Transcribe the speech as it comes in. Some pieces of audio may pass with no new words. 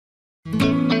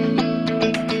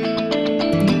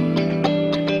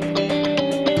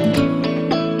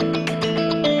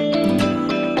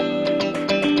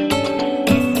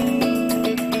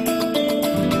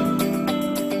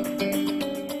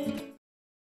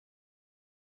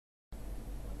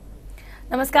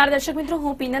નમસ્કાર દર્શક મિત્રો,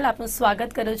 હું પીનલ આપનું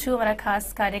સ્વાગત કરું છું અમારા ખાસ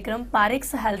કાર્યક્રમ પારેખ્સ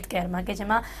હેલ્થ કેરમાં કે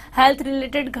જેમાં હેલ્થ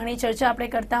રિલેટેડ ઘણી ચર્ચા આપણે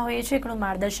કરતા હોઈએ છીએ, ઘણું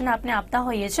માર્ગદર્શન આપણે આપતા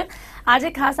હોઈએ છીએ. આજે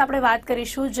ખાસ આપણે વાત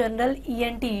કરીશું જનરલ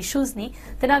ENT ઇશ્યુઝની.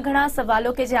 તેના ઘણા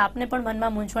સવાલો કે જે આપને પણ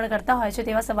મનમાં મૂંઝવણ કરતા હોય છે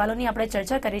તેવા સવાલોની આપણે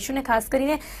ચર્ચા કરીશું. અને ખાસ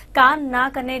કરીને કાન,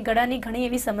 નાક અને ગળાની ઘણી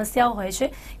એવી સમસ્યાઓ હોય છે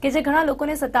કે જે ઘણા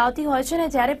લોકોને સતાવતી હોય છે. ને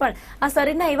જ્યારે પણ આ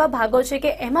શરીરના એવા ભાગો છે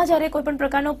કે એમાં જ્યારે કોઈ પણ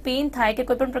પ્રકારનો પેઇન થાય કે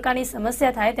કોઈ પણ પ્રકારની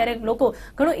સમસ્યા થાય ત્યારે લોકો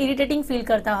ઘણું ઇરિટેટિંગ ફીલ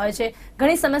કરતા હોય છે,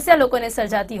 ઘણી સમસ્યા લોકોને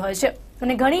સર્જાતી હોય છે.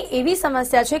 અને ઘણી એવી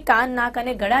સમસ્યા છે કાન, નાક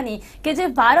અને ગળાની કે જે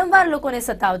વારંવાર લોકોને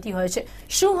સતાવતી હોય છે.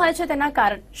 શું હોય છે તેના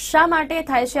કારણ, શા માટે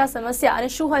થાય છે આ સમસ્યા અને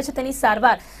શું હોય છે તેની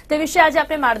સારવાર, તે વિશે આજે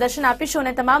આપણે માર્ગદર્શન આપીશું.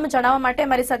 અને તમામ જણાવવા માટે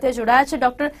અમારી સાથે જોડાયા છે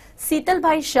ડોક્ટર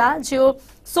શીતલભાઈ શાહ, જેઓ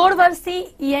 16 વર્ષથી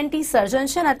ENT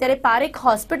સર્જન છે અને અત્યારે પારેખ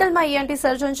હોસ્પિટલમાં ENT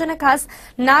સર્જન છે અને ખાસ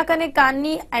નાક અને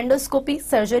કાનની એન્ડોસ્કોપી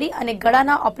સર્જરી અને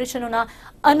ગળાના ઓપરેશનોના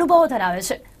અનુભવો ધરાવે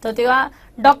છે. તો તેવા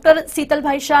ડોક્ટર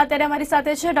શીતલભાઈ શાહ અત્યારે અમારી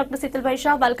સાથે છે. Doctor Shitalbhai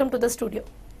Shah, welcome to the studio.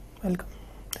 Welcome,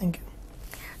 thank you.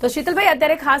 તો શીતલભાઈ,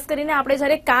 અત્યારે ખાસ કરીને આપણે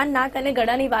જ્યારે કાન, નાક અને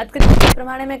ગળાની વાત કરીએ તે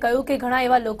પ્રમાણે મેં કહ્યું કે ઘણા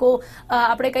એવા લોકો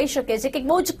આપણે કહી શકીએ છીએ કે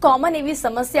બહુ જ કોમન એવી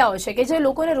સમસ્યાઓ છે કે જે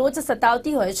લોકોને રોજ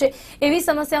સતાવતી હોય છે. એવી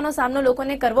સમસ્યાનો સામનો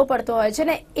લોકોને કરવો પડતો હોય છે.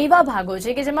 ને એવા ભાગો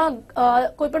છે કે જેમાં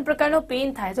કોઈ પણ પ્રકારનો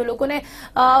પેઇન થાય તો લોકોને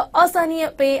અસહનીય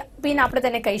પેઇન આપણે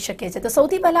તેને કહી શકીએ છીએ. તો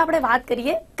સૌથી પહેલા આપણે વાત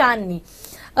કરીએ કાનની.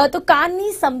 તો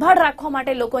કાનની સંભાળ રાખવા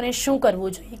માટે લોકોને શું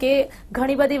કરવું જોઈએ? કે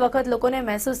ઘણી બધી વખત લોકોને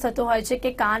મહેસૂસ થતો હોય છે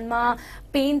કે કાનમાં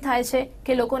પેઇન થાય છે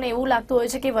કે લોકોને એવું લાગતું હોય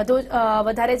છે કે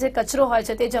વધારે જે કચરો હોય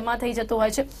છે તે જમા થઈ જતો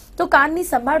હોય છે. તો કાનની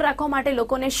સંભાળ રાખવા માટે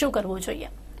લોકોને શું કરવું જોઈએ?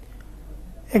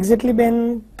 એક્ઝેક્ટલી બેન,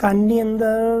 કાનની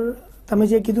અંદર તમે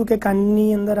જે કીધું કે કાનની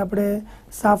અંદર આપણે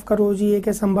સાફ કરવો જોઈએ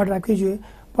કે સંભાળ રાખવી જોઈએ,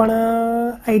 પણ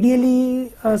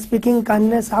આઈડિયલી સ્પીકિંગ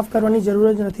કાનને સાફ કરવાની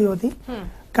જરૂર જ નથી હોતી.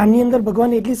 કાનની અંદર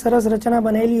ભગવાન એટલી સરસ રચના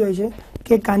બનાવેલી હોય છે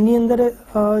કે કાનની અંદર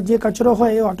જે કચરો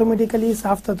હોય એ ઓટોમેટિકલી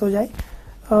સાફ થતો જાય.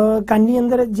 કાનની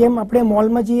અંદર જેમ આપણે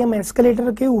મોલમાં જઈએ એમ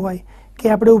એસ્કેલેટર કેવું હોય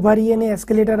કે આપણે ઉભા રહીએ અને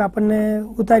એસ્કેલેટર આપણને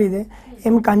ઉતારી દે,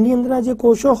 એમ કાનની અંદરના જે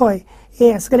કોષો હોય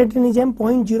એ એસ્કેલેટરની જેમ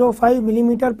 0.05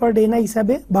 મિલીમીટર પર ડેના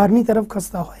હિસાબે બહારની તરફ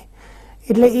ખસતા હોય.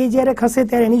 એટલે એ જ્યારે ખસે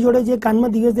ત્યારે એની જોડે જે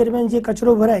કાનમાં દિવસ દરમિયાન જે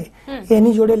કચરો ભરાય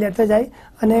એની જોડે લેતા જાય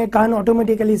અને કાન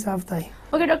ઓટોમેટિકલી સાફ થાય.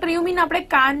 ઓકે ડોક્ટર, યુ મીન આપણે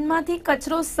કાનમાંથી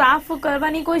કચરો સાફ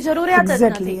કરવાની કોઈ જરૂરિયાત જ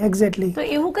નથી? એક્ઝેક્ટલી. તો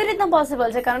એવું કઈ રીતના પોસિબલ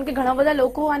છે? કારણ કે ઘણા બધા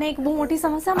લોકો આને એક બહુ મોટી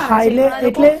સમસ્યા માને છે.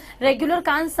 એટલે રેગ્યુલર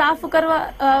કાન સાફ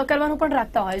કરવાનું પણ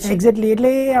રાખતા હોય છે. એક્ઝેક્ટલી.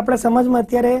 એટલે આપણા સમાજમાં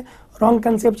અત્યારે રોંગ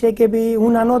કન્સેપ્ટ છે કે ભાઈ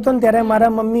હું નાનો હતો ને ત્યારે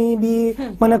મારા મમ્મી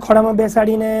બી મને ખોળામાં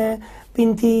બેસાડીને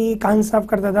પિનથી કાન સાફ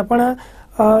કરતા હતા. પણ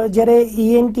જ્યારે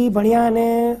ENT ભણ્યા અને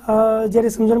જ્યારે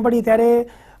સમજણ પડી ત્યારે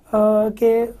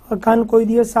કે કાન કોઈ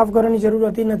દિવસ સાફ કરવાની જરૂર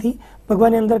હોતી નથી.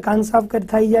 ભગવાનની અંદર કાન સાફ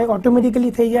થઈ જાય,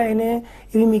 ઓટોમેટિકલી થઈ જાય, એને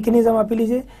એવી મિકેનિઝમ આપેલી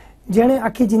છે. જેણે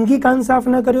આખી જિંદગી કાન સાફ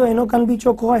ન કર્યો એનો કાન બી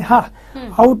ચોખ્ખો હોય. હા,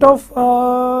 out of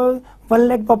 1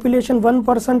 lakh population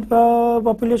 1%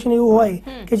 population એવું હોય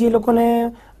કે જે લોકોને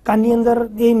કાનની અંદર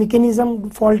એ મિકેનિઝમ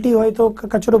ફોલ્ટી હોય તો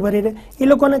કચરો ભરી રહે, એ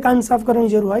લોકોને કાન સાફ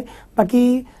કરવાની જરૂર હોય.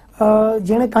 બાકી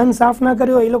જેણે કાન સાફ ના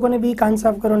કર્યો એ લોકોને બી કાન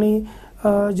સાફ કરવાની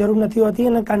જરૂર નથી હોતી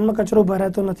અને કાનમાં કચરો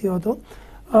ભરાતો નથી હોતો.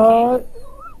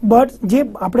 બર્ડ્સ, જે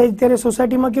આપણે અત્યારે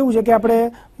સોસાયટીમાં કેવું છે કે આપણે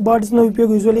બર્ડ્સનો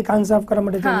ઉપયોગ યુઝ્યુઅલી કાન સાફ કરવા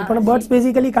માટે થાય, પણ બર્ડ્સ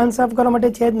બેઝિકલી કાન સાફ કરવા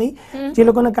માટે છે જ નહીં. જે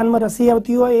લોકોને કાનમાં રસી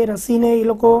આવતી હોય એ રસીને એ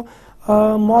લોકો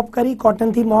મોપ કરી,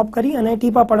 કોટનથી મોપ કરી અને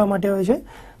ટીપા પાડવા માટે હોય છે.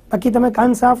 બાકી તમે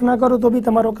કાન સાફ ના કરો તો બી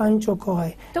તમારો કાન ચોખ્ખો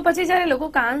હોય. તો પછી જયારે લોકો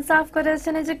કાન સાફ કરે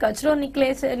છે ને જે કચરો નીકળે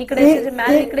છે, જે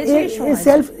મેલ નીકળે છે, એ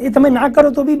સેલ્ફ એ તમે ના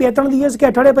કરો તો બી 2-3 દિવસ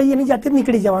કે અઠવાડિયા પછી એની જાતે જ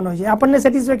નીકળી જવાનો છે. આપણને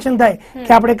સેટિસ્ફેક્શન થાય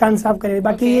કે આપણે કાન સાફ કરીએ.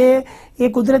 બાકી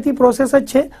એ કુદરતી પ્રોસેસ જ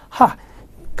છે. હા,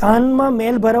 કાનમાં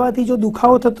મેલ ભરવાથી જો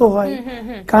દુખાવો થતો હોય,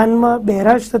 કાનમાં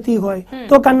બહેરાશ થતી હોય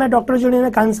તો કાનના ડોક્ટર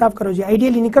જોડે કાન સાફ કરવો જોઈએ.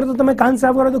 આઈડિયલી નીકળ તો તમે કાન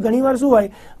સાફ કરો તો ઘણી વાર શું હોય,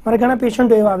 મારા ઘણા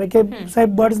પેશન્ટો એવા આવે કે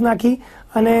સાહેબ બર્ડ્સ નાખી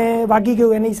અને વાગી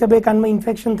ગયું, એના હિસાબે કાનમાં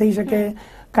ઇન્ફેક્શન થઈ શકે,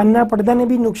 કાનના પડદાને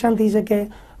બી નુકસાન થઈ શકે.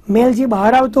 મેલ જે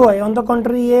બહાર આવતો હોય, ઓન ધ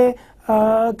કોન્ટ્રી એ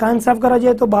કાન સાફ કરવા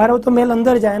જાય તો બહાર આવતો મેલ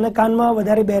અંદર જાય અને કાનમાં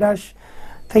વધારે બહેરાશ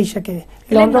થઈ શકે.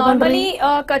 નોર્મલી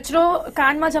કચરો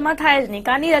કાનમાં જમા થાય જ નહીં.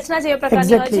 કાનની રચના જે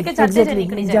પ્રકારની હોય છે કે જાતે જ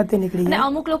નીકળી જાય. અને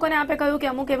અમુક લોકોને આપણે કહ્યું કે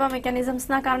અમુક એવા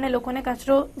મિકેનિઝમ્સના કારણે લોકોને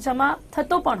કચરો જમા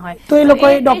થતો પણ હોય તો એ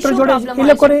લોકો ડોક્ટર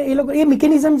જોડે એ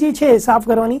મિકેનિઝમ જે છે સાફ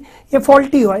કરવાની એ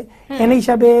ફોલ્ટી હોય, એના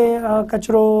હિસાબે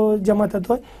કચરો જમા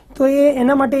થતો હોય. તો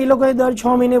એના માટે એ લોકોએ દર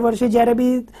 6 મહિને વર્ષે જ્યારે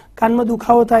બી કાનમાં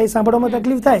દુખાવો થાય, સાંભળવામાં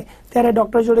તકલીફ થાય, ત્યારે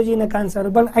ડોક્ટર જોડે જઈને કાન સાફ.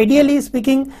 પણ આઈડિયલી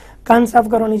સ્પીકિંગ કાન સાફ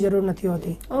કરવાની જરૂર નથી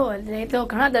હોતી. એ તો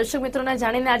ઘણા દર્શક મિત્રોને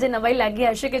જાણીને આજે નવાઈ લાગી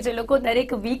હશે કે જે લોકો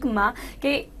દરેક વીકમાં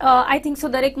કે આઈ થિંક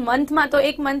સો દરેક મંથમાં તો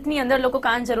એક મંથની અંદર લોકો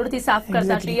કાન જરૂરથી સાફ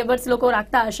કરતા હશે, ઇયરબડ્સ લોકો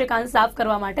રાખતા હશે કાન સાફ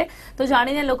કરવા માટે. તો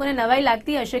જાણીને લોકોને નવાઈ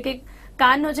લાગતી હશે કે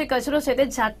કાનનો જે કચરો છે તે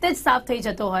જાતે જ સાફ થઈ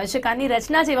જતો હોય છે, કાનની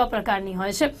રચના જ એવા પ્રકારની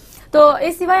હોય છે. તો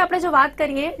એ સિવાય આપણે જો વાત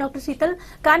કરીએ ડોક્ટર શીતલ,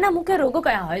 કાનના મુખ્ય રોગો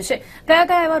કયા હોય છે, કયા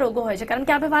કયા એવા રોગો હોય છે? કારણ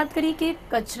કે આપણે વાત કરી કે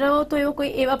કચરો તો એવો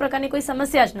કોઈ એવા પ્રકારની કોઈ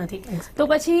સમસ્યા જ નથી, તો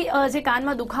પછી જે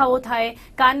કાનમાં દુખાવો થાય,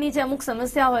 કાનની જે અમુક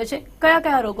સમસ્યા હોય છે, કયા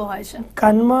કયા રોગો હોય છે?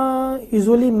 કાનમાં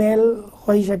યુઝ્યુઅલી મેલ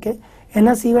હોઈ શકે.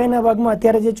 એના સિવાયના ભાગમાં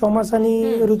અત્યારે જે ચોમાસાની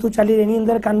ઋતુ ચાલી રહી એની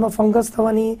અંદર કાનમાં ફંગસ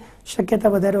થવાની શક્યતા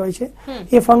વધારે હોય છે.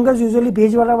 એ ફંગસ યુઝ્યુઅલી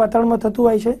ભેજવાળા વાતાવરણમાં થતું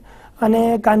હોય છે અને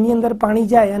કાનની અંદર પાણી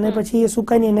જાય અને પછી એ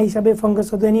સુકાય ને એના હિસાબે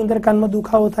ફંગસ થતું, એની અંદર કાનમાં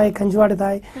દુખાવો થાય, ખંજવાળ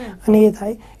થાય અને એ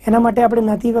થાય. એના માટે આપણે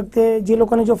નાતી વખતે જે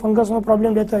લોકોને જો ફંગસનો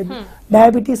પ્રોબ્લેમ રહેતો હોય,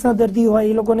 ડાયાબિટીસના દર્દી હોય,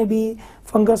 એ લોકોને બી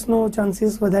ફંગસનો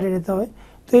ચાન્સીસ વધારે રહેતા હોય,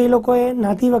 તો એ લોકોએ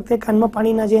નાતી વખતે કાનમાં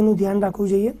પાણી ના જાય એનું ધ્યાન રાખવું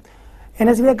જોઈએ.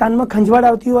 એના સિવાય કાનમાં ખંજવાળ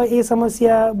આવતી હોય એ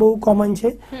સમસ્યા બહુ કોમન છે.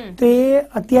 તો એ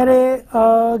અત્યારે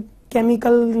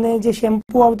કેમિકલ ને જે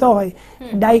શેમ્પુ આવતા હોય,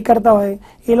 ડાય કરતા હોય,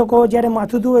 એ લોકો જ્યારે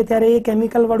માથું ધોવે ત્યારે એ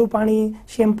કેમિકલ વાળું પાણી,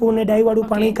 શેમ્પુ ને ડાય વાળું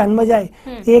પાણી કાનમાં જાય,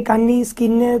 એ કાનની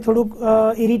સ્કિનને થોડુંક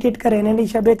ઇરિટેટ કરે, એના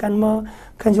હિસાબે કાનમાં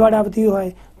ખંજવાળ આવતી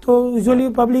હોય. તો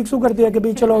યુઝ્યુઅલી પબ્લિક શું કરતી હોય કે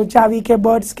ભાઈ ચલો ચાવી કે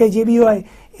બર્ડ્સ કે જે બી હોય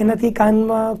એનાથી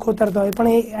કાનમાં ખોતરતા હોય, પણ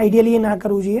એ આઈડિયલી ના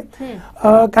કરવું જોઈએ.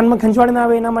 કાનમાં ખંજવાળ ના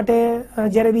આવે એના માટે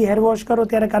જ્યારે બી હેર વોશ કરો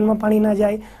ત્યારે કાનમાં પાણી ના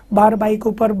જાય. બહાર બાઇક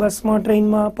ઉપર, બસમાં,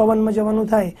 ટ્રેનમાં, પવનમાં જવાનું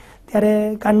થાય ત્યારે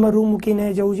કાનમાં રૂ મૂકીને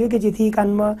જવું જોઈએ કે જેથી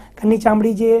કાનની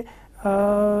ચામડી જે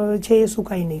છે એ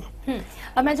સુકાય નહીં.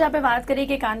 અમે જે આપણે વાત કરી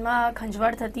કે કાનમાં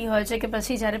ખંજવાળ થતી હોય છે કે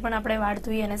પછી જ્યારે પણ આપણે વાળ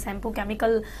ધોઈએ અને શેમ્પુ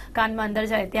કેમિકલ કાનમાં અંદર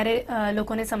જાય ત્યારે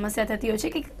લોકોને સમસ્યા થતી હોય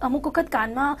છે કે અમુક વખત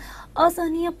કાનમાં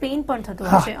અસહનીય પેઇન પણ થતું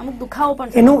હોય છે, અમુક દુખાવો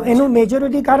પણ થતો હોય છે. એનું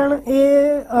મેજોરિટી કારણ એ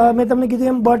મેં તમને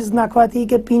કીધું એમ બર્ડ્સ નાખવાથી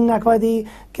કે પિન નાખવાથી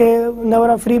કે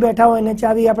નવરા ફ્રી બેઠા હોય ને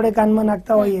ચાવી આપણે કાનમાં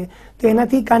નાખતા હોઈએ તો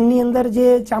એનાથી કાનની અંદર જે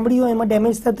ચામડી હોય એમાં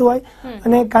ડેમેજ થતું હોય.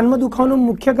 અને કાનમાં દુખાવાનું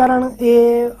મુખ્ય કારણ એ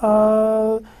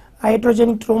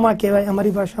હાઇડ્રોજેનિક ટ્રોમા કહેવાય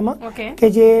અમારી ભાષામાં, કે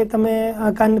જે તમે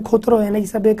કાન ખોતરો એના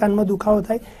હિસાબે કાનમાં દુખાવો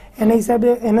થાય, એના હિસાબે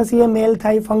એના સિવાય મેલ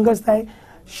થાય, ફંગસ થાય,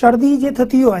 શરદી જે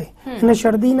થતી હોય અને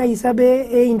શરદીના હિસાબે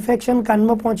એ ઇન્ફેક્શન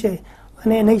કાનમાં પહોંચે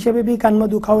અને એના હિસાબે બી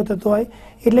કાનમાં દુખાવો થતો હોય.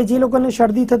 એટલે જે લોકોને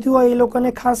શરદી થતી હોય એ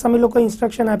લોકોને ખાસ અમે લોકો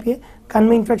ઇન્સ્ટ્રક્શન આપીએ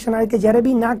કાનમાં ઇન્ફેક્શન આવે કે જ્યારે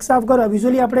બી નાક સાફ કરો,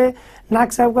 યુઝ્યુઅલી આપણે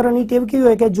નાક સાફ કરવાની ટેવ કેવી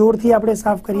હોય કે જોરથી આપણે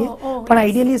સાફ કરીએ, પણ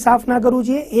આઈડિયલી સાફ ના કરવું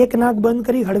જોઈએ. એક નાક બંધ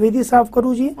કરી હળવેથી સાફ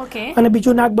કરવું જોઈએ અને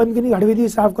બીજું નાક બંધ કરી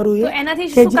હળવેથી સાફ કરવું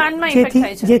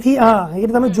જોઈએ, જેથી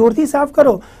એટલે તમે જોરથી સાફ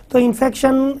કરો તો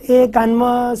ઇન્ફેક્શન એ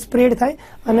કાનમાં સ્પ્રેડ થાય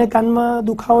અને કાનમાં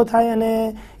દુખાવો થાય અને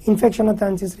ઇન્ફેક્શનના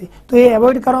ચાન્સીસ રહે. તો એ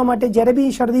એવોઇડ કરવા માટે જ્યારે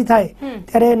બી શરદી થાય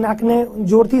ત્યારે નાકને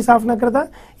જોરથી સાફ ન કરતા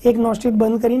એક નોસ્ટ્રીલ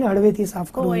બંધ કરીને હળવેથી સાફ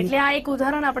કરવું. એટલે આ એક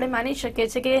ઉદાહરણ આપણે માની શકીએ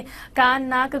છીએ કે કાન,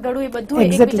 નાક, ગળું એ બધું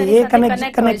એક્ઝેક્ટલી એ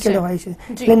કનેક્ટેડ હોય છે.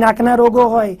 એટલે નાકના રોગો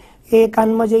હોય એ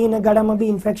કાનમાં જઈને ગળામાં બી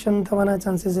ઇન્ફેક્શન થવાના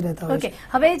ચાન્સીસ રહેતા હોય છે.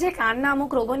 હવે જે કાનના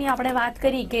અમુક રોગોની આપણે વાત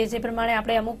કરી કે જે પ્રમાણે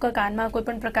આપણે અમુક કાનમાં કોઈ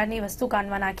પણ પ્રકારની વસ્તુ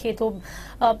કાનમાં નાખીએ તો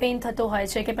પેઇન થતો હોય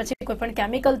છે કે પછી કોઈ પણ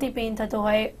કેમિકલથી પેઇન થતો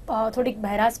હોય, થોડીક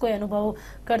બહેરાશ કોઈ અનુભવ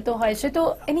કરતો હોય છે, તો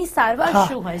એની સારવાર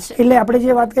શું હોય છે? એટલે આપણે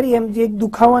જે વાત કરી એમ જે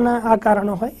દુખાવાના આ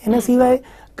કારણો હોય, એના સિવાય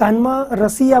કાનમાં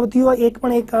રસી આવતી હોય એક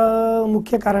પણ એક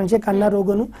મુખ્ય કારણ છે કાનના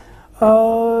રોગોનું.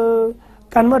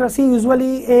 કાનમાં રસી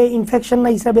યુઝ્યુઅલી એ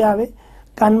ઇન્ફેક્શનના હિસાબે આવે.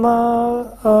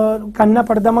 કાનના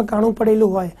પડદામાં કાણું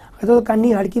પડેલું હોય અથવા તો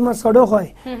કાનની હાડકીમાં સડો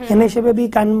હોય એના હિસાબે બી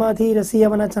કાનમાંથી રસી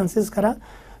આવવાના ચાન્સીસ ખરા.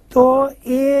 તો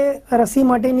એ રસી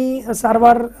માટેની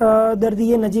સારવાર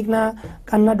દર્દીએ નજીકના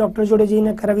કાનના ડોક્ટર જોડે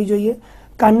જઈને કરાવવી જોઈએ.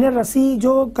 કાનને રસી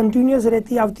જો કન્ટિન્યુઅસ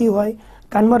રહેતી આવતી હોય,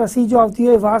 કાનમાં રસી જો આવતી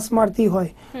હોય, વાસ મારતી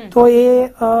હોય, તો એ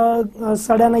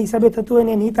સડાના હિસાબે થતું હોય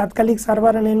ને એની તાત્કાલિક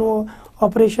સારવાર અને એનું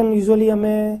ઓપરેશન યુઝ્યુઅલી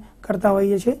અમે કરતા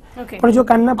હોઈએ છીએ. પણ જો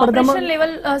કાનના પડદામાં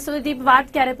લેવલ સુધી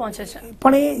વાત ક્યારે પહોંચે છે?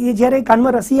 પણ એ જ્યારે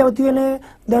કાનમાં રસી આવતી હોય ને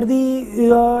દર્દી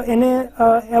એને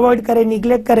એવોઇડ કરે,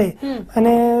 નિગ્લેક્ટ કરે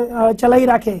અને ચલાવી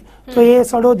રાખે તો એ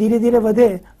સડો ધીરે ધીરે વધે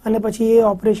અને પછી એ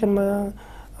ઓપરેશનમાં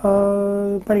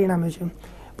પરિણામે છે.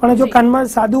 પણ જો કાનમાં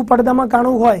સાદું પડદામાં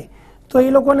કાણું હોય તો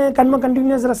એ લોકોને કાનમાં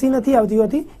કન્ટિન્યુઅસ રસી નથી આવતી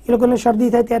હોતી, એ લોકોને શરદી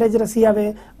થાય ત્યારે જ રસી આવે,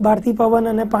 બહારથી પવન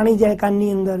અને પાણી જાય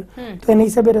કાનની અંદર તો એના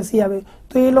હિસાબે રસી આવે.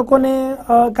 તો એ લોકોને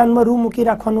કાનમાં રૂ મૂકી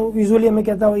રાખવાનું યુઝ્યુઅલી અમે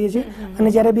કહેતા હોઈએ છીએ. અને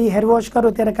જ્યારે બી હેર વોશ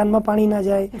કરો ત્યારે કાનમાં પાણી ના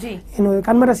જાય એનું,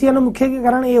 કાનમાં રસી આવવાનું મુખ્ય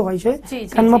કારણ એ હોય છે,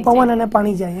 કાનમાં પવન અને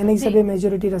પાણી જાય એના હિસાબે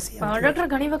મેજોરિટી રસી આવે. ડોક્ટર,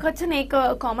 ઘણી વખત છે ને એક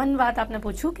કોમન વાત આપને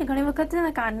પૂછું કે ઘણી વખત છે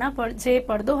ને કાનના પર જે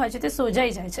પડદો હોય છે તે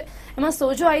સોજાઈ જાય છે, એમાં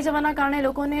સોજો આવી જવાના કારણે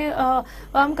લોકોને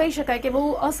આમ કહી શકાય કે બહુ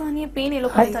અસહનીય પેન એ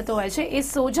લોકોને થતો હોય છે. એ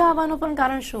સોજા આવવાનું પણ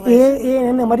કારણ શું હોય છે?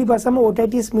 એ અમારી ભાષામાં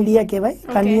ઓટાઇટિસ મીડિયા કહેવાય.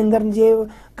 કાનની અંદર જે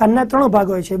કાનના 3 ભાગ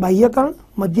હોય છે, બાહ્યકર્ણ,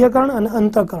 મધ્યકર્ણ અને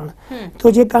અંતઃકર્ણ.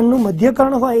 તો જે કાનનું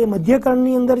મધ્યકર્ણ હોય એ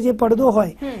મધ્યકર્ણની અંદર જે પડદો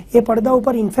હોય એ પડદા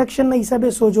ઉપર ઇન્ફેક્શનના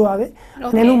હિસાબે સોજો આવે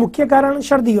અને એનું મુખ્ય કારણ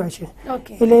શરદી હોય છે.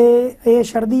 એટલે એ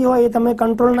શરદી હોય એ તમે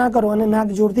કંટ્રોલ ના કરો અને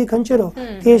નાક જોરથી ખંચેરો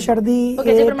તે શરદી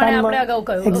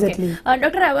એક્ઝેક્ટલી.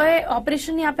 ડોક્ટર, હવે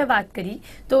ઓપરેશનની આપણે વાત કરી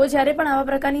તો જ્યારે પણ આવા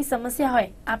પ્રકારની સમસ્યા હોય,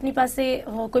 આપની પાસે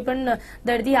કોઈ પણ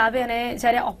દર્દી આવે અને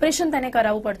જ્યારે ઓપરેશન તેને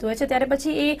કરાવવું પડતું હોય છે ત્યારે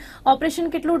પછી એ ઓપરેશન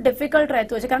કેટલું ડિફિકલ્ટ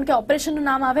રહેતું હોય છે, કારણ કે ઓપરેશનનું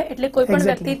નામ આવે એટલે કોઈ પણ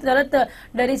વ્યક્તિ તરત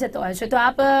ડરી જતો હોય છે. તો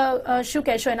આપ શું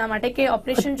કહેશો એના માટે કે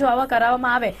ઓપરેશન જો આવા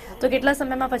કરાવવામાં આવે તો કેટલા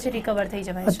સમયમાં પછી રિકવર થઈ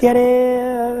જવાય છે?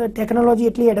 અત્યારે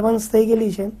ટેકનોલોજી એટલી એડવાન્સ થઈ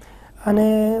ગયેલી છે અને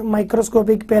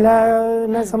માઇક્રોસ્કોપિક,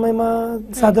 પહેલાના સમયમાં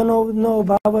સાધનોનો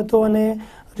અભાવ હતો અને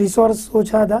રિસોર્સ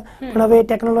ઓછા હતા, પણ હવે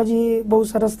ટેકનોલોજી બહુ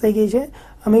સરસ થઈ ગઈ છે.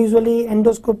 અમે યુઝ્યુઅલી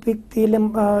એન્ડોસ્કોપિક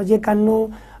જે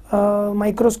કાનનું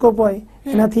માઇક્રોસ્કોપ હોય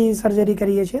એનાથી સર્જરી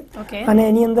કરીએ છીએ અને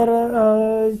એની અંદર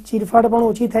ચીરફાડ પણ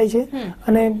ઓછી થાય છે.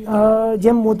 અને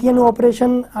જેમ મોતિયાનું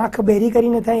ઓપરેશન આંખ બેરી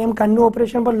કરીને થાય એમ કાનનું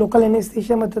ઓપરેશન પણ લોકલ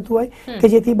એનેસ્થેશિયામાં થતું હોય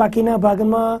કે જેથી બાકીના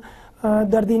ભાગમાં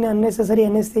દર્દીને અનનેસેસરી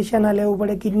એનેસ્થેશિયા ના લેવું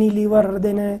પડે, કિડની, લીવર,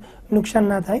 હૃદયને નુકસાન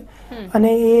ના થાય.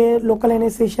 અને એ લોકલ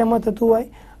એનેસ્થેશિયામાં થતું હોય,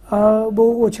 બહુ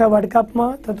ઓછા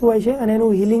વાડકાપમાં થતું હોય છે અને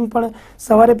એનું હિલિંગ પણ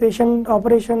સવારે પેશન્ટ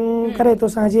ઓપરેશન કરે તો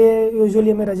સાંજે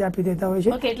યુઝ્યુઅલી અમે રજા આપી દેતા હોય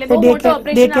છે.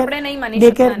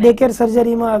 ડે કેર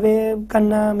સર્જરીમાં હવે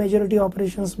કાનના મેજોરિટી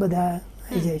ઓપરેશન્સ બધા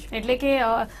થઈ જાય છે. એટલે કે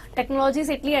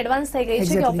ટેકનોલોજી એટલી એડવાન્સ થઈ ગઈ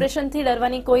છે કે ઓપરેશન થી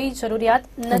ડરવાની કોઈ જરૂરિયાત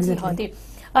નથી હોતી.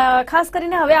 ખાસ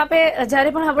કરીને હવે આપણે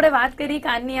જ્યારે પણ આપણે વાત કરી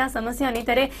કાનની આ સમસ્યાની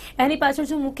ત્યારે એની પાછળ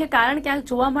જો મુખ્ય કારણ ક્યાંક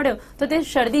જોવા મળ્યો તો તે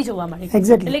શરદી જોવા મળી.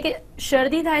 એટલે કે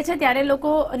શરદી થાય છે ત્યારે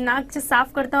લોકો નાક જે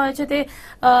સાફ કરતા હોય છે તે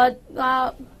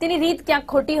તેની રીત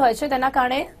ક્યાંક ખોટી હોય છે, તેના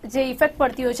કારણે જે ઇફેક્ટ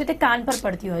પડતી હોય છે તે કાન પર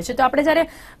પડતી હોય છે. તો આપણે જ્યારે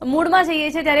મૂળમાં જઈએ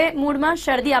છીએ ત્યારે મૂળમાં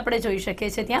શરદી આપણે જોઈ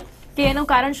શકીએ છીએ ત્યાં કે એનું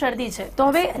કારણ શરદી છે. તો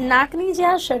હવે નાકની જે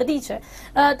આ શરદી છે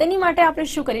તેની માટે આપણે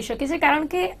શું કરી શકીએ છીએ? કારણ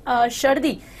કે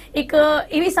શરદી એક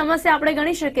એવી સમસ્યા આપણે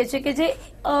ગણી શકીએ છીએ કે જે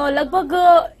લગભગ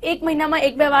 1 મહિનામાં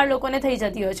 1-2 વાર લોકોને થઈ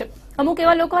જતી હોય છે. અમુક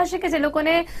એવા લોકો હશે કે જે લોકોને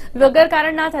વગર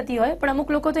કારણ ના થતી હોય, પણ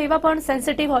અમુક લોકો તો એવા પણ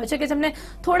સેન્સિટિવ હોય છે કે જેમને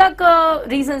થોડાક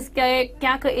રીઝન્સ કે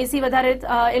ક્યાંક એસી વધારે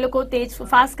એ લોકો તેજ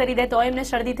ફાસ્ટ કરી દે તો એમને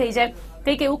શરદી થઈ જાય,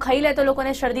 કંઈક એવું ખાઈ લે તો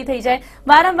લોકોને શરદી થઈ જાય,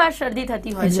 વારંવાર શરદી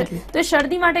થતી હોય છે. તો એ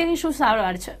શરદી માટેની શું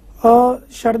સારવાર છે?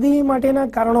 શરદી માટેના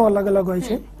કારણો અલગ અલગ હોય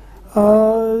છે.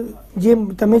 જે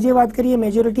તમે જે વાત કરીએ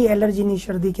મેજોરિટી એલર્જીની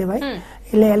શરદી કહેવાય.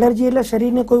 એટલે એલર્જી એટલે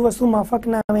શરીરને કોઈ વસ્તુ માફક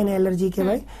ના આવે એને એલર્જી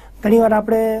કહેવાય. ઘણીવાર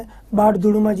આપણે બહાર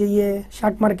ધૂળમાં જઈએ,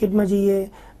 શાક માર્કેટમાં જઈએ,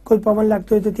 કોઈ પવન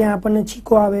લાગતો હોય તો ત્યાં આપણને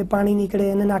છીકો આવે, પાણી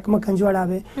નીકળે અને નાકમાં ખંજવાળ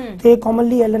આવે, તો એ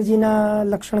કોમનલી એલર્જીના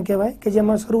લક્ષણ કહેવાય કે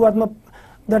જેમાં શરૂઆતમાં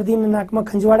દર્દીને નાકમાં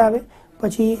ખંજવાળ આવે,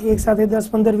 પછી એક સાથે 10,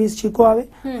 15, 20 છીકો આવે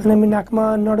અને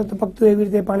નાકમાં નળ ટપકતું એવી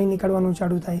રીતે પાણી નીકળવાનું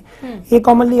ચાલુ થાય. એ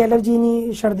કોમનલી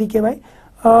એલર્જીની શરદી કહેવાય.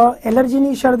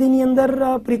 એલર્જીની શરદીની અંદર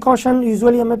પ્રિકોશન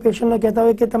યુઝ્યુઅલી અમે પેશન્ટને કહેતા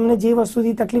હોય કે તમને જે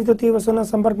વસ્તુથી તકલીફ તો તે વસ્તુના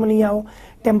સંપર્કમાં નહીં આવો.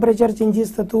 ટેમ્પરેચર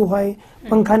ચેન્જીસ થતું હોય,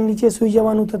 પંખાની નીચે સૂઈ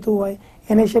જવાનું થતું હોય,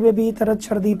 એના હિસાબે બી તરત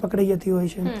શરદી પકડાઈ જતી હોય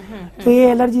છે. તો એ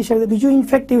એલર્જી શરદી. બીજું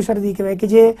ઇન્ફેક્ટિવ શરદી કહેવાય કે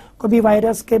જે કોઈ બી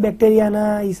વાયરસ કે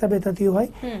બેક્ટેરિયાના હિસાબે થતી હોય.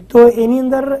 તો એની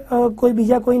અંદર કોઈ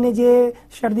બીજા કોઈને જે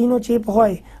શરદીનો ચેપ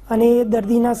હોય અને એ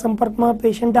દર્દીના સંપર્કમાં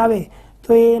પેશન્ટ આવે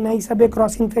તો એના હિસાબે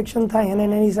ક્રોસ ઇન્ફેક્શન થાય અને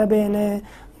એના હિસાબે એને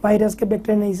વાયરસ કે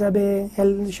બેક્ટેરિયાના હિસાબે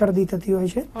શરદી થતી હોય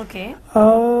છે.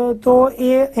 તો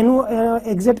એ એનું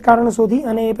એક્ઝેક્ટ કારણ શોધી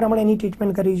અને એ પ્રમાણે એની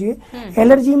ટ્રીટમેન્ટ કરવી જોઈએ.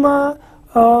 એલર્જીમાં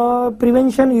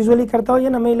પ્રિવેન્શન યુઝ્યુઅલી કરતા હોય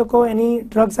છે ને અમે લોકો એની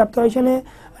ડ્રગ્સ આપતા હોય છે ને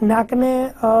નાકને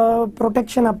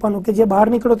પ્રોટેક્શન આપવાનું કે જે બહાર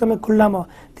નીકળો તમે ખુલ્લામાં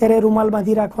ત્યારે રૂમાલ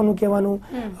બાંધી રાખવાનું કહેવાનું,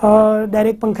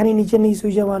 ડાયરેક્ટ પંખાની નીચે નહીં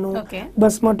સુઈ જવાનું,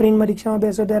 બસમાં, ટ્રેનમાં, રિક્ષામાં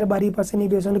બેસો ત્યારે બારી પાસે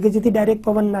નહીં બેસવાનું કે જેથી ડાયરેક્ટ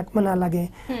પવન નાકમાં ના લાગે.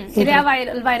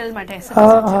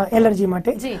 એલર્જી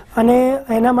માટે. અને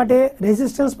એના માટે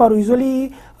રેઝિસ્ટન્સ પાવર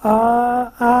યુઝ્યુઅલી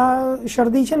આ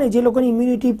શરદી છે ને જે લોકોની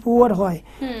ઇમ્યુનિટી પુઅર હોય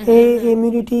એ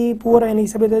ઇમ્યુનિટી પુઅર એના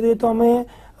હિસાબે તો અમે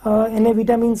એને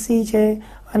વિટામિન સી છે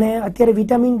અને અત્યારે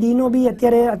વિટામિન ડી નો બી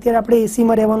અત્યારે આપણે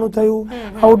એસીમાં રહેવાનું થયું,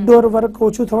 આઉટડોર વર્ક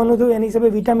ઓછું થવાનું થયું, એની હિસાબે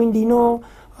વિટામિન ડી નો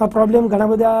પ્રોબ્લેમ ઘણા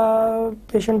બધા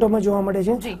પેશન્ટોમાં જોવા મળે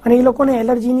છે અને એ લોકોને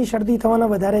એલર્જીની શરદી થવાના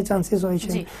વધારે ચાન્સીસ હોય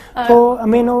છે. તો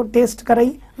અમે એનો ટેસ્ટ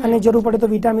કરાવી અને જરૂર પડે તો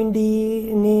વિટામિન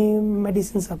ડી ની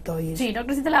મેડિસિન્સ આપતા હોઈએ છીએ.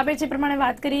 ડોક્ટર શીતલ, આપણે જે પ્રમાણે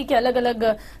વાત કરી કે અલગ અલગ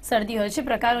શરદી હોય છે,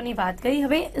 પ્રકારોની વાત કરી,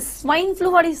 હવે સ્વાઇન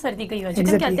ફ્લૂ વાળી શરદી કઈ હોય છે?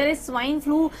 કેમ કે અત્યારે સ્વાઇન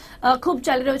ફ્લૂ ખૂબ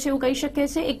ચાલી રહ્યો છે એવું કહી શકીએ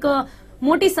છીએ. એક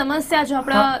મોટી સમસ્યા જો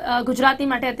આપણા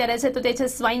ગુજરાતી માટે અત્યારે છે તો તે છે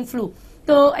સ્વાઇન ફ્લૂ.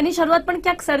 તો એની શરૂઆત પણ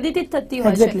ક્યાંક શરદીથી જ થતી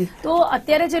હોય છે. તો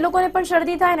અત્યારે જે લોકોને પણ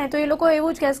શરદી થાય ને તો એ લોકો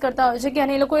એવું જ કેસ કરતા હોય છે કે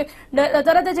અને એ લોકો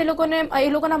તરત જ એ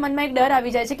લોકોના મનમાં એક ડર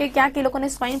આવી જાય છે કે ક્યાંક એ લોકોને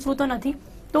સ્વાઇન ફ્લૂ તો નથી.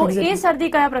 તો એ શરદી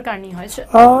કયા પ્રકારની હોય છે?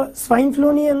 સ્વાઇન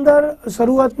ફ્લૂ ની અંદર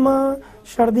શરૂઆતમાં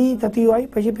શરદી થતી હોય,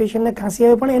 પછી પેશન્ટને ખાંસી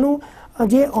આવે, પણ એનું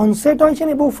જે ઓનસેટ હોય છે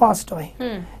ને એ બહુ ફાસ્ટ હોય.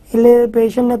 એટલે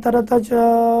પેશન્ટને તરત જ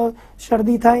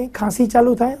શરદી થાય, ખાંસી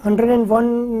ચાલુ થાય,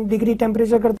 101 ડિગ્રી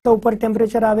ટેમ્પરેચર કરતા ઉપર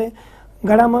ટેમ્પરેચર આવે,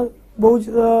 ગળામાં બહુ જ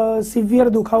સિવિયર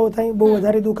દુખાવો થાય, બહુ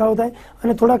વધારે દુખાવો થાય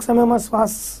અને થોડાક સમયમાં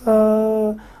શ્વાસ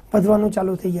વધવાનું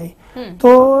ચાલુ થઈ જાય.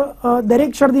 તો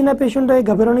દરેક શરદીના પેશન્ટોએ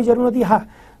ગભરાવાની જરૂર નથી. હા,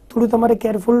 થોડું તમારે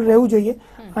કેરફુલ રહેવું જોઈએ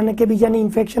અને કે બીજાને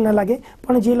ઇન્ફેક્શન ના લાગે.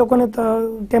 પણ જે લોકોને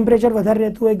ટેમ્પરેચર વધારે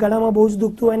રહેતું હોય, ગળામાં બહુ જ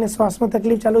દુખતું હોય અને શ્વાસમાં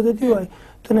તકલીફ ચાલુ થતી હોય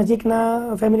તો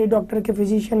નજીકના ફેમિલી ડોક્ટર કે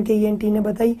ફિઝિશિયન કે ENT ને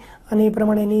બતાવી અને એ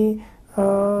પ્રમાણે એની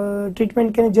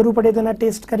ટ્રીટમેન્ટ કે જરૂર પડે તો એના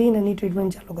ટેસ્ટ કરીને એની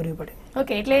ટ્રીટમેન્ટ ચાલુ કરવી પડે.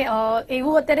 ઓકે, એટલે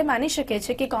એવું અત્યારે માની શકે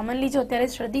છે કે કોમનલી જો અત્યારે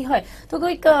શરદી હોય તો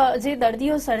કોઈક જે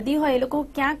દર્દીઓ શરદી હોય એ લોકો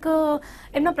ક્યાંક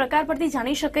એમના પ્રકાર પરથી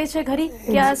જાણી શકે છે ખરી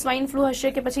કે આ સ્વાઇન ફ્લૂ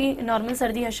હશે કે પછી નોર્મલ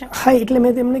શરદી હશે? હા, એટલે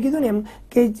મેં તેમને કીધું ને એમ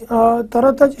કે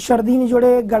તરત જ શરદીની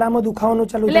જોડે ગળામાં દુખાવાનું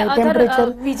ચાલુ થાય, ટેમ્પરેચર,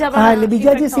 હા, એટલે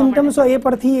બીજા જે સિમ્પટમ્સ હોય એ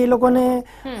પરથી એ લોકોને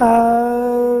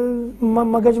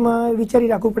મગજમાં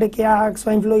વિચારી રાખવું પડે કે આ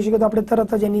સ્વાઇન ફ્લૂ હોઈ શકે, તો આપણે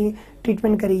તરત જ એની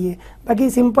ટ્રીટમેન્ટ કરીએ. બાકી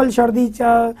સિમ્પલ શરદી,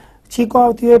 છીકો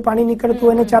આવતી હોય, પાણી નીકળતું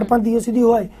હોય અને 4-5 દિવસ સુધી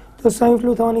હોય તો સ્વાઇન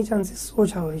ફ્લૂ થવાની ચાન્સીસ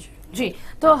ઓછા હોય છે. જી,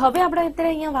 તો હવે આપણે અત્યારે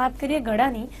અહીંયા વાત કરીએ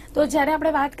ગળાની. તો જ્યારે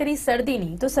આપણે વાત કરી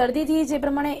શરદીની, તો શરદીથી જે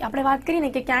પ્રમાણે આપણે વાત કરી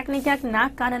ને કે ક્યાંક ને ક્યાંક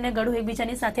નાક, કાન અને ગળું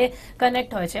એકબીજાની સાથે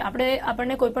કનેક્ટ હોય છે.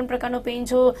 આપણને કોઈ પણ પ્રકારનો પેઇન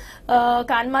જો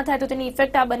કાનમાં થાય તો તેની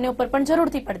ઇફેક્ટ આ બંને ઉપર પણ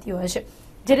જરૂરથી પડતી હોય છે.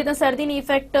 જે રીતના શરદીની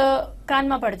ઇફેક્ટ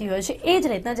કાનમાં પડતી હોય છે એ જ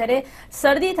રીતના જ્યારે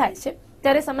શરદી થાય છે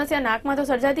ત્યારે સમસ્યા નાકમાં તો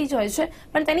સર્જાતી જ હોય છે,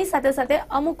 પણ તેની સાથે સાથે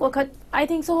અમુક વખત આઈ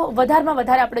થિંક સો વધારેમાં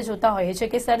વધારે આપણે જોતા હોઈએ છીએ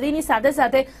કે શરદીની સાથે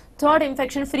સાથે થ્રોટ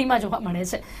ઇન્ફેક્શન ફ્રીમાં જોવા મળે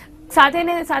છે. સાથે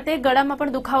ને સાથે ગળામાં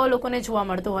પણ દુખાવો લોકોને જોવા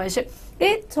મળતો હોય છે.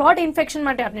 એ થ્રોટ ઇન્ફેક્શન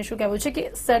માટે આપણે શું કહેવું છે કે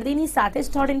શરદીની સાથે જ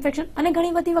થ્રોટ ઇન્ફેક્શન, અને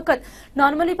ઘણી બધી વખત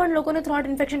નોર્મલી પણ લોકોને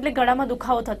થ્રોટ ઇન્ફેક્શન એટલે ગળામાં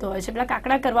દુખાવો થતો હોય છે, પેલા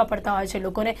કાકડા કરવા પડતા હોય છે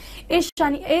લોકોને.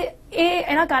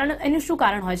 એના કારણ, એનું શું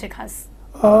કારણ હોય છે ખાસ?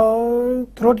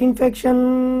 થ્રોટ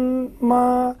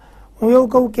ઇન્ફેક્શનમાં હું એવું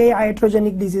કહું કે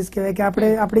આઇટ્રોજેનિક ડિઝીઝ કહેવાય, કે આપણે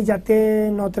આપણી જાતે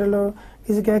નોતરેલો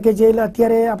ડિઝીઝ કહેવાય, કે જે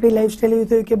અત્યારે આપણી લાઈફસ્ટાઈલ એવી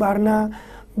થઈ કે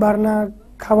બહારના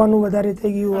ખાવાનું વધારે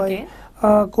થઈ ગયું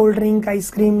હોય, કોલ્ડ ડ્રિંક,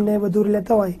 આઈસ્ક્રીમ ને બધું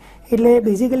લેતા હોય, એટલે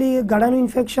બેઝિકલી ગળાનું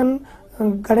ઇન્ફેક્શન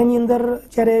ગળાની અંદર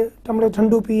જ્યારે તમે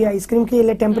ઠંડુ પીએ, આઈસ્ક્રીમ ખાઈએ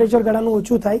એટલે ટેમ્પરેચર ગળાનું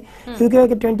ઓછું થાય. એવું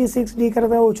કહેવાય કે 26 ડિગ્રી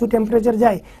કરતાં ઓછું ટેમ્પરેચર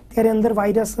જાય ત્યારે અંદર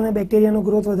વાયરસ અને બેક્ટેરિયાનો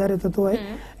ગ્રોથ વધારે થતો હોય.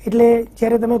 એટલે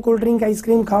જ્યારે તમે કોલ્ડ ડ્રિંક,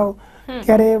 આઈસ્ક્રીમ ખાઓ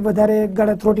ત્યારે વધારે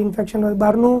ગળા થ્રોટ ઇન્ફેક્શન હોય.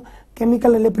 બહારનું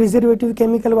કેમિકલ એટલે પ્રિઝર્વેટિવ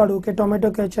કેમિકલ વાળું કે ટોમેટો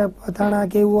કેચઅપ, અથાણા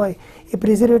કે એવું હોય, એ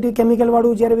પ્રિઝર્વેટિવ કેમિકલ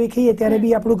વાળું જ્યારે બી ખાઈએ ત્યારે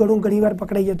બી આપણું ગળું ઘણીવાર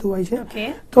પકડાઈ જતું હોય છે.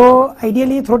 તો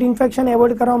આઈડિયલી થ્રોટ ઇન્ફેક્શન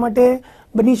એવોઇડ કરવા માટે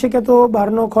બની શકે તો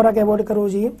બહારનો ખોરાક એવોઇડ કરવો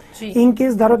જોઈએ. ઇન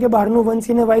કેસ ધારો કે બહારનું વન્સ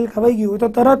ઇન અ વાઇલ ખવાઈ ગયું તો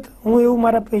તરત હું એવું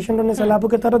મારા પેશન્ટોને સલાહ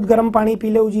આપું કે તરત ગરમ પાણી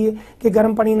પી લેવું જોઈએ કે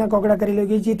ગરમ પાણીના કોગળા કરી લેવું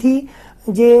જોઈએ, જેથી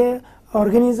જે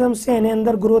ઓર્ગેનિઝમ્સ છે એને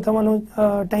અંદર ગ્રો થવાનો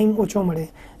ટાઈમ ઓછો મળે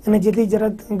અને જેથી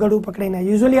જરાક ગળું પકડાઈ ના.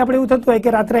 યુઝ્યુઅલી આપણે એવું થતું હોય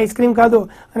કે રાત્રે આઈસ્ક્રીમ ખાધો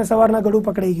અને સવારના ગળું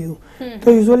પકડાઈ ગયું,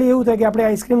 તો યુઝ્યુઅલી એવું થાય કે આપણે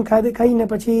આઈસ્ક્રીમ ખાઈને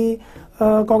પછી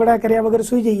કોગળા કર્યા વગર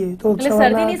સુઈ જઈએ તો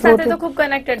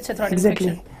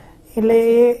એક્ઝેક્ટલી. એટલે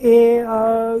એ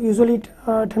યુઝ્યુઅલી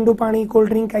ઠંડુ પાણી, કોલ્ડ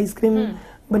ડ્રિંક, આઈસ્ક્રીમ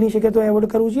બની શકે તો એવોઇડ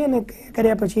કરવું જોઈએ અને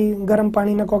કર્યા પછી ગરમ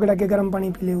પાણીના કોગળા કે ગરમ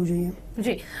પાણી પી લેવું જોઈએ.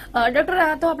 જી ડોક્ટર,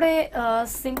 આ તો આપણે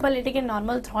સિમ્પલ એટલે કે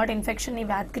નોર્મલ થ્રોટ ઇન્ફેક્શનની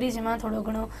વાત કરી, જેમાં થોડો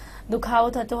ઘણો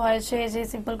દુખાવો થતો હોય છે જે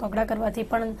સિમ્પલ કોગળા કરવાથી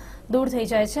પણ દૂર થઈ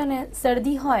જાય છે, અને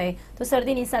શરદી હોય તો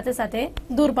શરદીની સાથે સાથે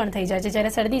દૂર પણ થઈ જાય છે.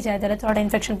 જ્યારે શરદી જાય ત્યારે થ્રોટ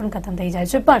ઇન્ફેક્શન પણ ખતમ થઈ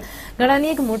જાય છે. પણ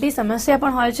ગળાની એક મોટી સમસ્યા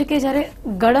પણ હોય છે કે જ્યારે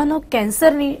ગળાનો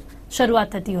કેન્સરની શરૂઆત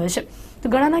થતી હોય છે, તો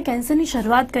ગળાના કેન્સરની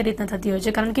શરૂઆત કઈ રીતના થતી હોય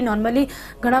છે? કારણ કે નોર્મલી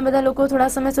ઘણા બધા લોકો થોડા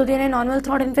સમય સુધી એને નોર્મલ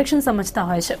થ્રોટ ઇન્ફેક્શન સમજતા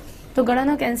હોય છે, તો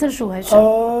ગળાનો કેન્સર શું હોય છે?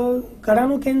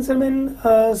 ગળાનું કેન્સર બેન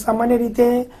સામાન્ય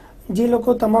રીતે જે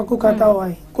લોકો તમાકુ ખાતા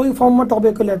હોય, કોઈ ફોર્મમાં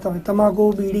ટોબેકો લેતા હોય,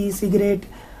 તમાકુ, બીડી, સિગરેટ,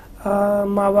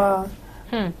 માવા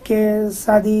કે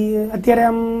સાદી, અત્યારે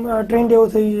આમ ટ્રેન્ડ એવો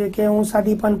થયું છે કે હું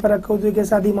સાદી પાન પરાગ ખાઉં છું કે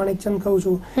સાદી માણેકચંદ ખાઉં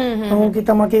છું, હું કે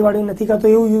તમાકી વાળું નથી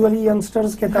ખાતો, એવું યુઝ્યુઅલી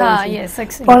યંગસ્ટર્સ કહેતા હોય છે.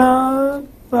 પણ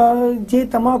જે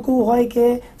તમાકુ હોય કે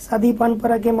સાદી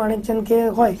પાનપરા કે માણેકચંદ કે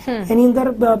હોય એની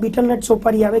અંદર બીટલનટ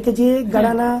સોપારી આવે કે જે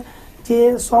ગળાના જે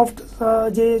સોફ્ટ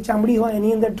જે ચામડી હોય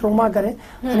એની અંદર ટ્રોમા કરે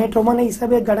અને ટ્રોમાના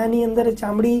હિસાબે ગળાની અંદર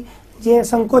ચામડી જે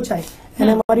સંકોચાય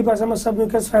એને મારી ભાષામાં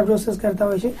સબમ્યુકસ ફાઇબ્રોસિસ કરતા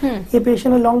હોય છે. એ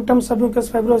પેશન્ટને લોંગ ટર્મ સબમ્યુકસ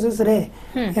ફાઇબ્રોસિસ રહે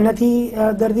એનાથી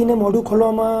દર્દીને મોઢું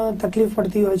ખોલવામાં તકલીફ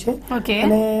પડતી હોય છે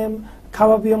અને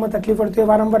ખાવા પીવામાં તકલીફ પડતી હોય,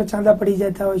 વારંવાર ચાંદા પડી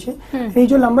જતા હોય છે. એ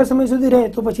જો લાંબા સમય સુધી રહે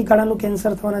તો પછી ગળાનું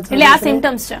કેન્સર થવાના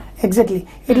ચાન્સીસ છે. એક્ઝેક્ટલી.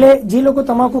 એટલે જે લોકો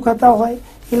તમાકુ ખાતા હોય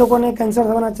એ લોકોને કેન્સર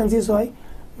થવાના ચાન્સીસ હોય.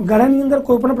 ગળાની અંદર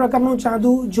કોઈ પણ પ્રકારનું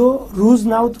ચાંદુ જો રૂઝ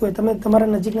ના આવતું હોય, તમે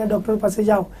તમારા નજીકના ડોક્ટર પાસે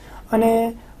જાઓ અને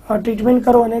ટ્રીટમેન્ટ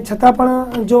કરો અને છતાં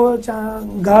પણ જો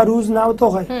ઘા રૂઝ ના આવતો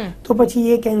હોય તો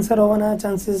પછી એ કેન્સર હોવાના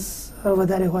ચાન્સીસ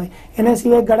વધારે હોય. એના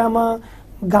સિવાય ગળામાં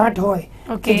ગાંઠ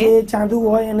હોય કે જે ચાંદુ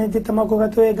હોય અને જે તમાકુ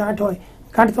ખાતો એ ગાંઠ હોય.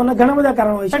 ગાંઠ થવાના ઘણા બધા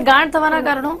કારણો હોય છે. ગાંઠ થવાના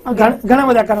કારણો ઘણા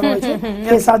બધા કારણો હોય છે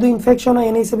કે સાદું ઇન્ફેક્શન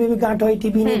હોય એની હિસાબે ગાંઠ હોય,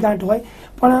 ટીબી ની ગાંઠ હોય.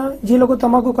 પણ જે લોકો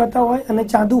તમાકુ ખાતા હોય અને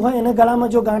ચાંદુ હોય અને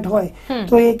ગળામાં જો ગાંઠ હોય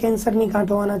તો એ કેન્સરની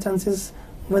ગાંઠ હોવાના ચાન્સીસ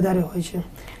વધારે હોય છે.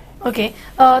 ઓકે,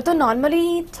 તો નોર્મલી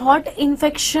થ્રોટ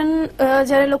ઇન્ફેક્શન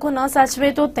જ્યારે લોકો ન સાચવે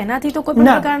તો તેનાથી તો કોઈ પણ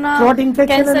પ્રકારના થ્રોટ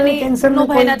ઇન્ફેક્શન અને કેન્સરનો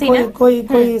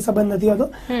કોઈ સંબંધ નથી હોતો.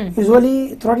 યુઝ્યુઅલી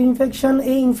થ્રોટ ઇન્ફેક્શન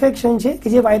એ ઇન્ફેક્શન છે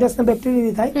કે જે વાયરસ ને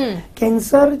બેક્ટેરિયાથી થાય.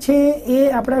 કેન્સર છે એ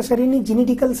આપણા શરીરની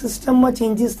જીનેટિકલ સિસ્ટમમાં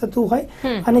ચેન્જીસ થતું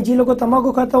હોય અને જે લોકો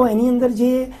તમાકુ ખાતા હોય એની અંદર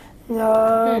જે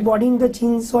બોડીની અંદર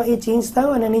ચેન્જ હોય એ ચેન્જ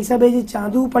થાય અને એની હિસાબે જે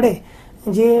ચાંદુ પડે,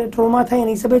 જે ટ્રોમા થાય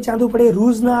એની હિસાબે ચાંદુ પડે,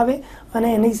 રૂઝ ના આવે અને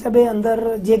એની હિસાબે અંદર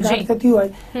જે ગાંઠ થતી હોય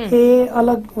એ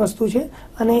અલગ વસ્તુ છે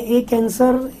અને એ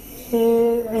કેન્સર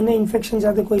એને ઇન્ફેક્શન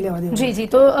સાથે કોઈ લેવા દેવા. જી જી.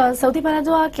 તો સૌથી પહેલા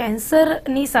તો આ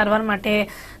કેન્સરની સારવાર માટે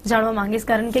જાણવા માંગીશ,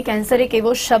 કારણ કે કેન્સર એક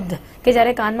એવો શબ્દ કે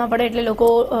જ્યારે કાનમાં પડે એટલે લોકો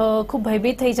ખૂબ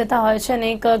ભયભીત થઈ જતા હોય છે અને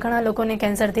ઘણા લોકોને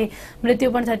કેન્સરથી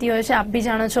મૃત્યુ પણ થતી હોય છે. આપ બી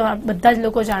જાણો છો, બધા જ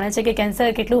લોકો જાણે છે કે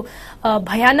કેન્સર કેટલું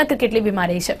ભયાનક કેટલી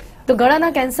બીમારી છે. તો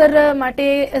ગળાના કેન્સર માટે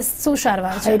શું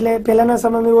સારવાર છે? એટલે પહેલાના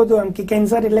સમયમાં એવું હતું એમ કે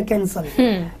કેન્સર એટલે કેન્સર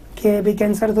કે ભાઈ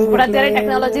કેન્સર થયું અત્યારે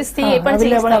ટેકનોલોજીથી એ પણ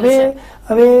ચેન્જ થયું છે.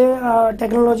 હવે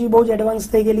ટેકનોલોજી બહુ જ એડવાન્સ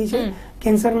થઈ ગયેલી છે.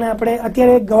 કેન્સરને આપણે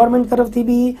અત્યારે ગવર્મેન્ટ તરફથી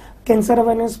બી કેન્સર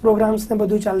અવેરનેસ પ્રોગ્રામ્સ ને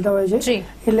બધું ચાલતા હોય છે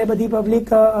એટલે બધી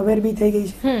પબ્લિક અવેર બી થઈ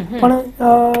ગઈ છે. પણ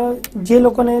જે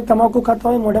લોકોને તમાકુ ખાતા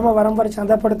હોય, મોઢામાં વારંવાર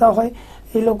ચાંદા પડતા હોય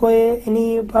એ લોકોએ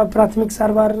એની પ્રાથમિક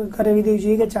સારવાર કરાવી દેવી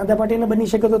જોઈએ કે ચાંદા માટે બની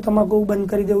શકે તો તમાકુ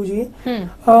બંધ કરી દેવું જોઈએ.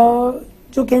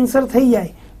 જો કેન્સર થઈ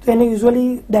જાય તો એને યુઝ્યુઅલી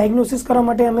ડાયગ્નોસિસ કરવા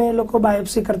માટે અમે લોકો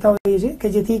બાયોપ્સી કરતા હોઈએ છીએ કે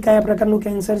જેથી કયા પ્રકારનું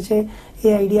કેન્સર છે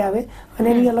એ આઈડિયા આવે અને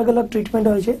એની અલગ અલગ ટ્રીટમેન્ટ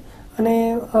હોય છે અને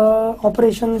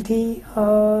ઓપરેશનથી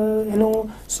એનું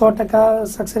 100%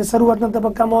 સક્સેસ શરૂઆતના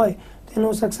તબક્કામાં હોય તો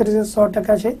એનું સક્સેસ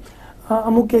 100% છે.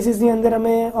 અમુક કેસીસની અંદર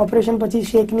અમે ઓપરેશન પછી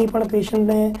શેકની પણ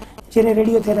પેશન્ટને, જેને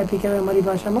રેડિયોથેરાપી કહેવાય અમારી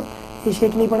ભાષામાં, એ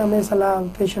શેકની પણ અમે સલાહ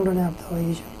પેશન્ટોને આપતા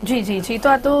હોઈએ છીએ. જી જી જી. તો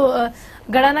આ તો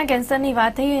ગળાના કેન્સરની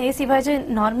વાત થઈ. એ સિવાય જે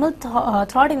નોર્મલ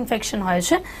થ્રોટ ઇન્ફેક્શન હોય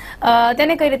છે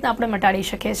તેને કઈ રીતના આપણે મટાડી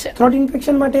શકીએ છીએ? થ્રોટ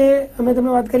ઇન્ફેક્શન માટે અમે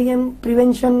તમને વાત કરીએ એમ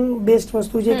પ્રિવેન્શન બેસ્ડ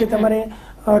વસ્તુ છે કે તમારે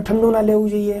ઠંડુ ના લેવું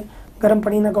જોઈએ, ગરમ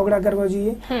પાણીના કોગળા કરવા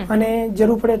જોઈએ અને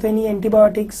જરૂર પડે તો એની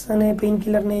એન્ટીબાયોટિક્સ અને પેઇન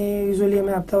કિલર ને યુઝ્યુઅલી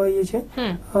અમે આપતા હોઈએ છીએ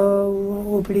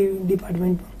ઓપીડી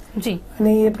ડિપાર્ટમેન્ટમાં. જી.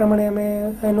 અને એ પ્રમાણે અમે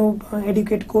એનો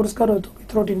એડ્યુકેટ કોર્સ કરો તો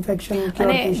થ્રોટ ઇન્ફેક્શન.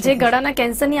 અને જે ગળાના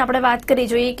કેન્સરની આપણે વાત કરી,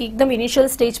 જો એક એકદમ ઇનિશિયલ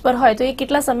સ્ટેજ પર હોય તો એ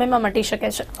કેટલા સમયમાં મટી શકે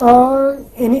છે?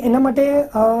 એના માટે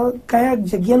કયા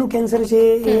જગ્યાનું કેન્સર છે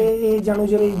એ જાણવું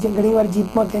જરૂરી છે. ઘણીવાર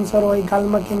જીભમાં કેન્સર હોય,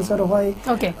 ગાલમાં કેન્સર હોય,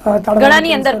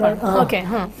 ગળાની અંદર પણ. ઓકે.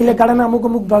 એટલે ગળાના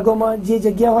અમુક બાગોમાં જે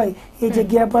જગ્યા હોય એ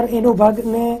જગ્યા પર એનો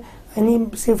ભાગને એની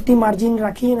સેફટી માર્જિન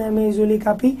રાખીને અમે યુઝ્યુઅલી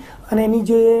કાપી અને એની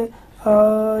જે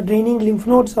ડ્રેનિંગ લિમ્ફ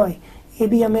નોડ્સ હોય એ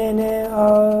બી અમે એને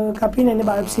કાપીને એને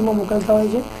બાયોપ્સીમાં મોકલતા હોય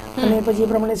છે અને પછી એ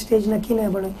પ્રમાણે સ્ટેજ નક્કીને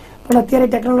પણ અત્યારે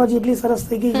ટેકનોલોજી એટલી સરસ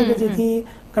થઈ ગઈ છે કે જેથી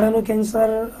ગળાનું કેન્સર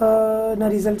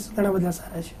ના રિઝલ્ટ ઘણા બધા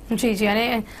સારા છે. જી જી.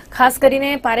 અને ખાસ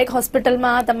કરીને પારેખ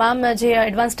હોસ્પિટલમાં તમામ જે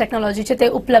એડવાન્સ ટેકનોલોજી છે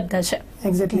તે ઉપલબ્ધ છે.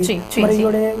 એક્ઝેક્ટલી. મારી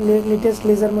જોડે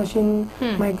latest laser machine,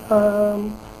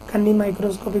 કાનની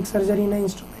microscopic સર્જરીના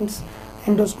instruments,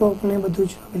 એન્ડોસ્કોપ ને બધું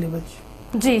જ અવેલેબલ છે.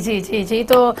 જી જી જી જી.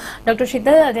 તો ડોક્ટર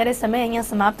શીતલ, અત્યારે સમય અહીંયા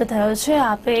સમાપ્ત થયો છે.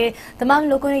 આપે તમામ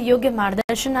લોકોને યોગ્ય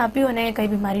માર્ગદર્શન આપ્યું અને કઈ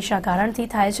બીમારી શા કારણથી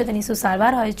થાય છે, તેની શું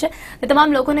સારવાર હોય છે તે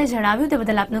તમામ લોકોને જણાવ્યું. તે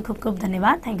બદલ આપનો ખૂબ ખૂબ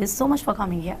ધન્યવાદ. Thank you so much for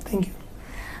coming here. Thank you.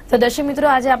 તો દર્શક મિત્રો,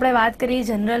 આજે આપણે વાત કરી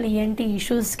જનરલ ENT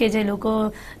ઇશ્યુઝ કે જે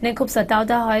લોકોને ખૂબ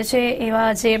સતાવતા હોય છે. એવા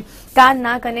જે કાન,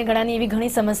 નાક અને ગળાની એવી ઘણી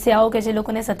સમસ્યાઓ કે જે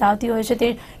લોકોને સતાવતી હોય છે તે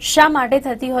શા માટે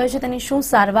થતી હોય છે, તેની શું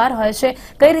સારવાર હોય છે,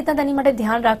 કઈ રીતના તેની માટે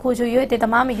ધ્યાન રાખવું જોઈએ, તે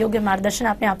તમામ યોગ્ય માર્ગદર્શન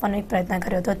આપણે આપવાનો એક પ્રયત્ન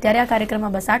કર્યો હતો. અત્યારે આ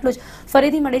કાર્યક્રમમાં બસ આટલું જ.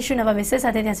 ફરીથી મળીશું નવા વિષય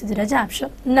સાથે. ત્યાં સુધી રજા આપશો.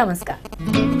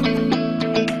 નમસ્કાર.